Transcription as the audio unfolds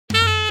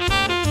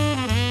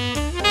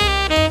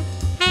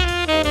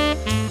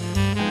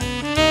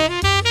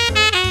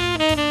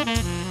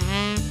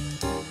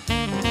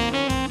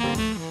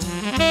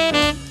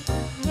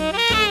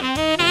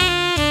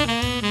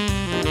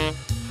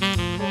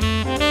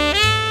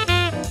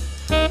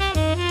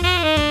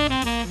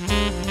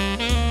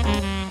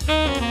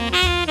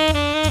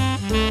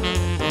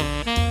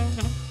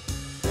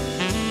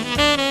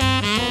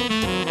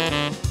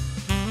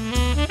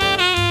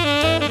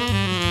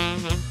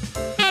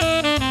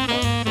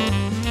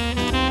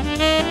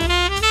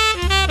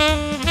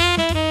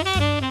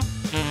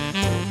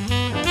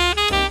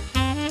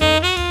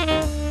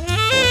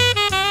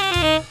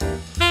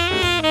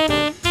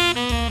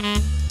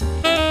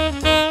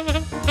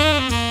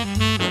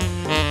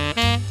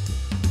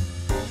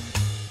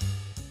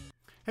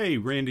Hey,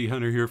 Randy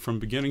Hunter here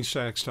from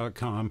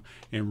beginningsax.com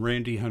and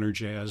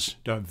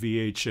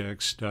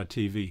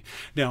randyhunterjazz.vhx.tv.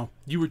 Now,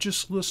 you were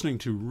just listening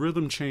to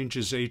Rhythm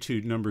Changes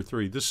Etude number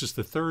 3. This is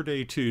the third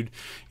etude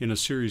in a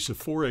series of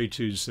 4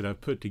 etudes that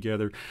I've put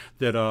together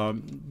that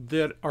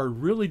are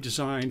really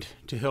designed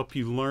to help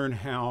you learn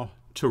how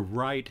to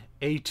write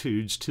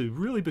etudes to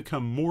really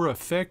become more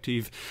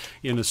effective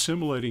in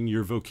assimilating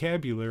your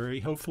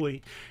vocabulary,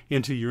 hopefully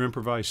into your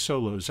improvised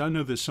solos. I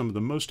know that some of the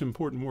most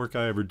important work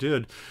I ever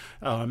did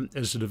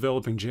as a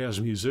developing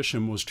jazz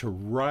musician was to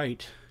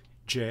write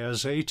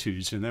jazz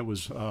etudes, and that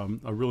was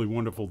a really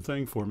wonderful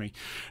thing for me.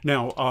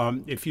 Now,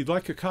 if you'd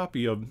like a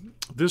copy of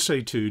this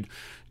etude,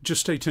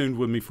 just stay tuned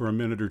with me for a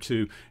minute or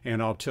two,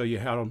 and I'll tell you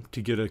how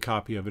to get a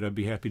copy of it. I'd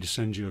be happy to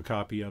send you a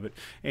copy of it.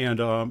 And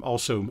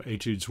also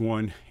Etudes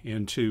 1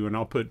 and 2, and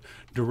I'll put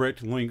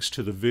direct links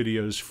to the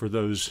videos for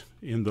those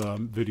in the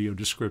video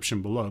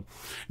description below.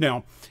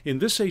 Now, in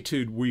this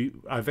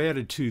etude, I've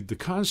added to the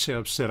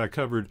concepts that I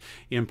covered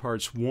in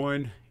parts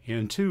 1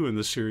 and 2 in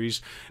the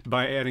series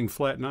by adding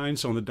flat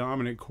nines on the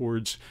dominant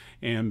chords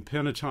and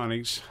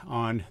pentatonics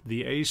on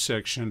the A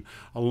section,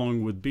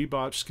 along with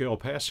bebop scale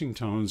passing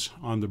tones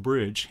on the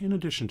bridge, in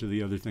addition to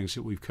the other things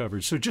that we've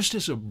covered. So just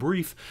as a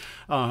brief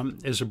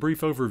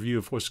overview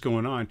of what's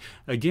going on,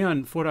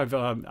 again, what I've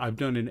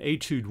done in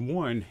Etude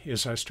 1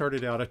 is I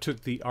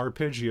took the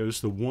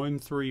arpeggios, the 1,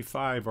 3,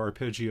 5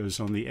 arpeggios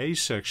on the A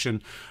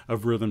section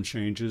of Rhythm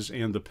Changes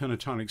and the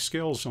pentatonic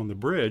scales on the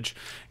bridge,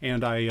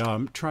 and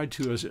I tried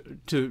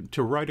to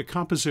write a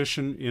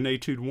composition in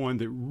Etude 1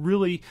 that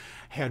really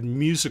had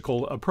musical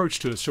approach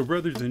to it. So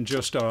rather than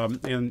just so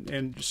the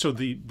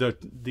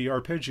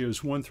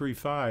arpeggios 1, 3,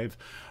 5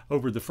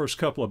 over the first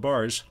couple of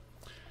bars.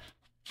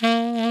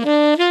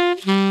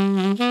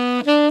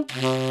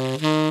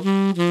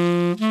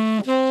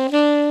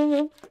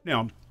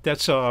 Now,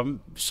 that's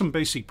some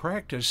basic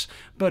practice,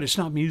 but it's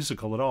not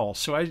musical at all.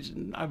 So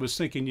I was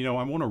thinking, I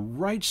want to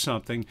write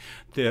something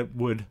that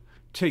would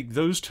take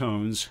those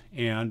tones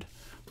and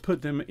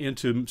put them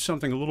into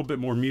something a little bit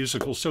more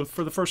musical. So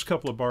for the first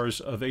couple of bars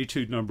of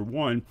Etude number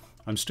 1,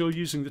 I'm still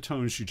using the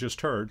tones you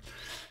just heard.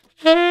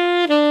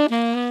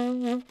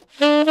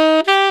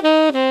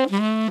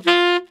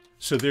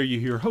 So there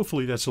you hear,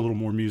 hopefully that's a little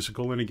more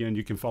musical, and again,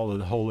 you can follow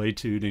the whole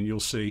etude and you'll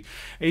see.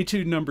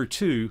 Etude number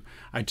 2,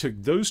 I took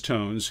those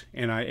tones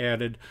and I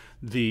added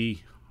the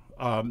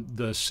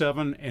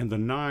 7 and the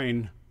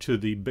 9 to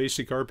the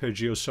basic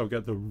arpeggio, so I've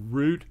got the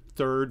root,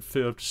 3rd,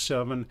 5th,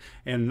 7,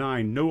 and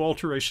 9. No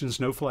alterations,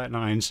 no flat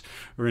nines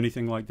or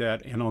anything like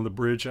that. And on the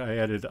bridge, I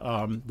added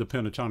the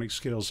pentatonic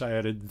scales. I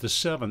added the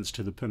 7s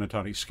to the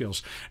pentatonic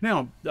scales.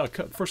 Now,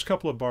 first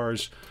couple of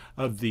bars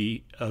of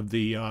the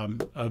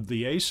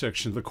A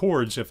section, the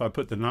chords. If I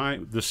put the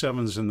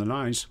 7s and the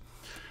 9s.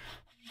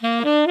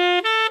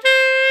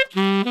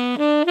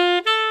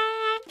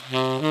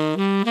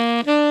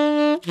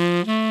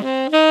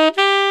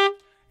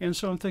 And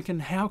so I'm thinking,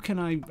 how can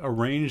I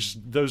arrange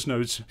those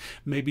notes,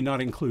 maybe not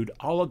include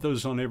all of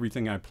those on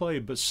everything I play,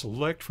 but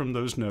select from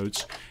those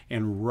notes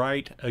and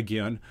write,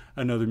 again,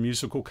 another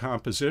musical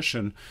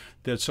composition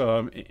that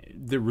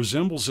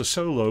resembles a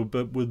solo,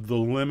 but with the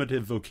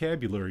limited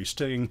vocabulary,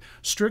 staying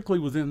strictly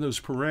within those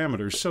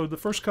parameters. So the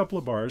first couple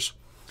of bars.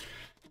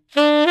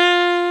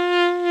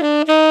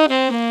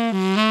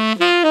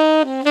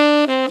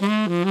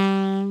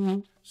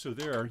 So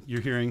there,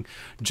 you're hearing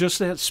just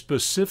that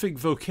specific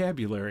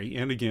vocabulary.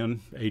 And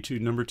again,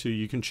 Etude number 2,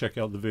 you can check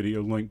out the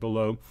video link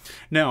below.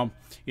 Now,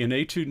 in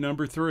Etude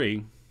number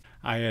 3,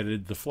 I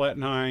added the flat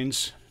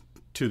nines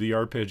to the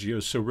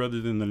arpeggios, so rather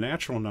than the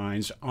natural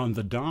nines on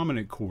the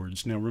dominant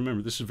chords. Now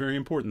remember, this is very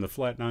important, the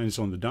flat nines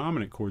on the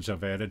dominant chords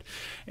I've added,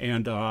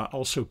 and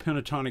also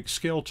pentatonic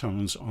scale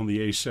tones on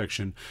the A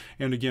section.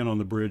 And again, on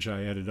the bridge,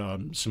 I added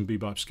some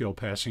bebop scale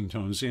passing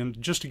tones.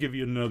 And just to give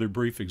you another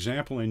brief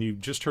example, and you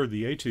just heard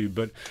the etude,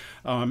 but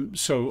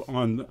so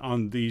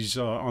on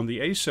the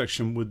A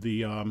section with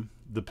the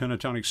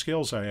pentatonic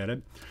scales I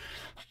added.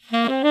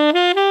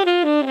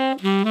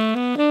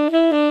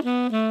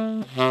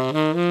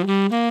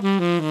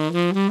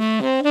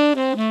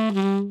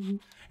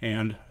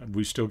 And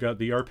we still got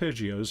the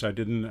arpeggios.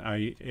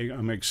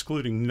 I'm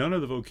excluding none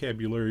of the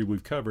vocabulary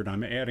we've covered.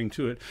 I'm adding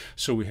to it.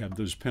 So we have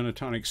those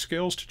pentatonic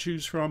scales to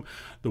choose from,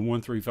 the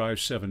 1, 3, 5,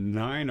 7,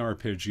 9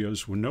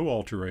 arpeggios with no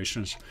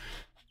alterations.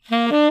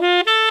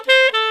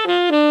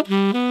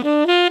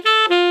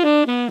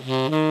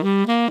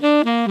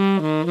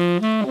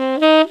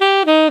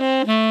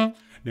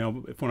 Now,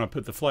 when I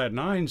put the flat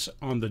nines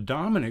on the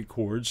dominant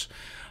chords,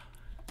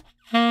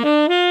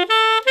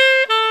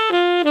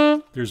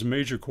 there's a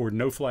major chord,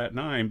 no flat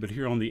 9, but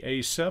here on the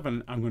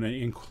A7, I'm going to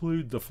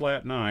include the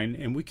flat 9,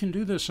 and we can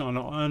do this on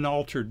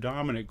unaltered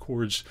dominant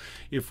chords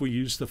if we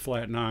use the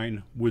flat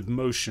 9 with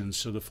motion.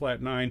 So the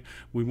flat 9,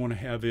 we want to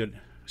have it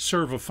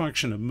serve a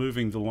function of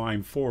moving the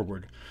line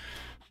forward.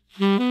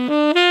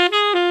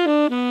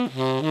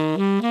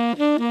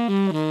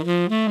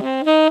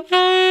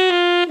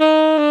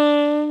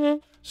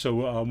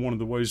 So one of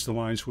the ways the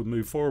lines would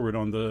move forward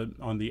on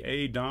the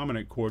A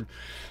dominant chord.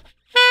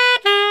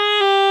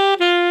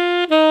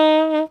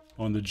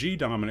 on the G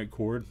dominant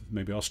chord.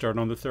 Maybe I'll start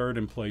on the third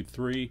and play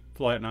 3,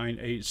 flat 9,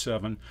 8,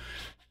 7.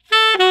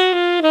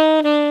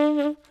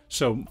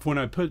 So when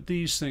I put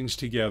these things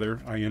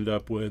together, I end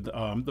up with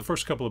the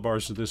first couple of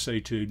bars of this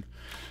etude.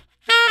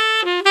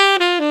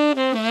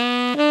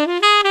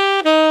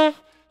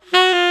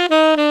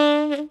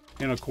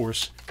 And of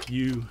course,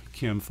 you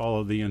can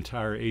follow the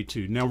entire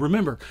etude. Now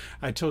remember,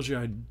 I told you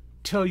I'd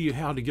tell you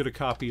how to get a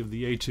copy of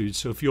the etude.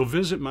 So if you'll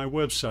visit my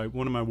website,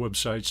 one of my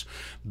websites,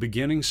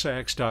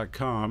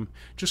 beginningsax.com,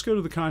 just go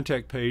to the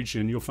contact page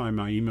and you'll find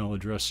my email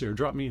address there.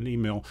 Drop me an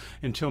email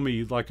and tell me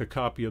you'd like a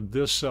copy of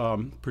this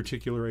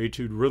particular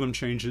etude, Rhythm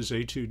Changes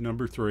Etude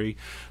number 3,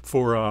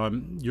 for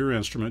your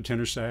instrument,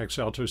 tenor sax,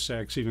 alto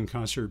sax, even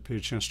concert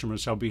pitch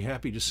instruments. I'll be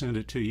happy to send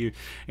it to you,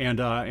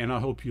 and I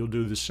hope you'll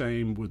do the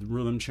same with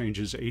Rhythm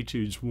Changes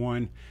Etudes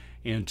 1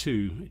 and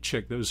 2.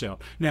 Check those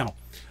out. Now,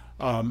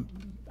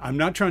 I'm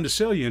not trying to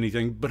sell you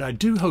anything, but I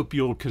do hope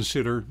you'll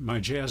consider my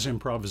jazz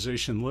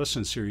improvisation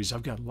lesson series.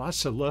 I've got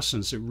lots of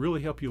lessons that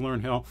really help you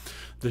learn how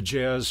the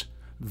jazz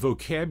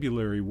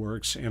vocabulary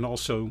works and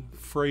also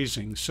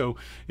phrasing. So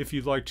if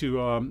you'd like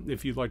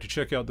to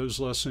check out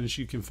those lessons,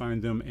 you can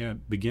find them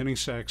at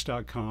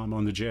beginningsax.com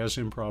on the Jazz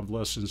Improv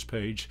Lessons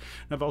page.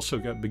 I've also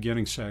got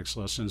beginning sax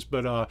lessons,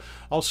 but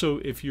also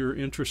if you're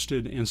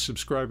interested in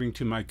subscribing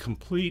to my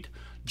complete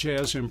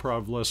jazz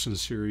improv lesson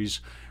series,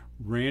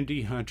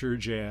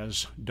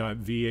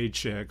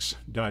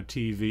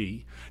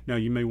 randyhunterjazz.vhx.tv. Now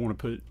you may want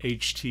to put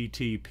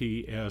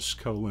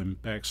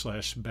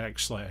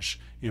https://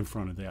 in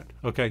front of that,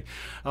 okay,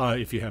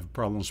 if you have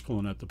problems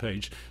pulling up the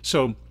page.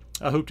 So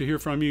I hope to hear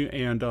from you,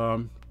 and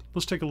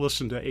let's take a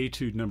listen to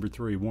Etude number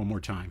 3 one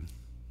more time.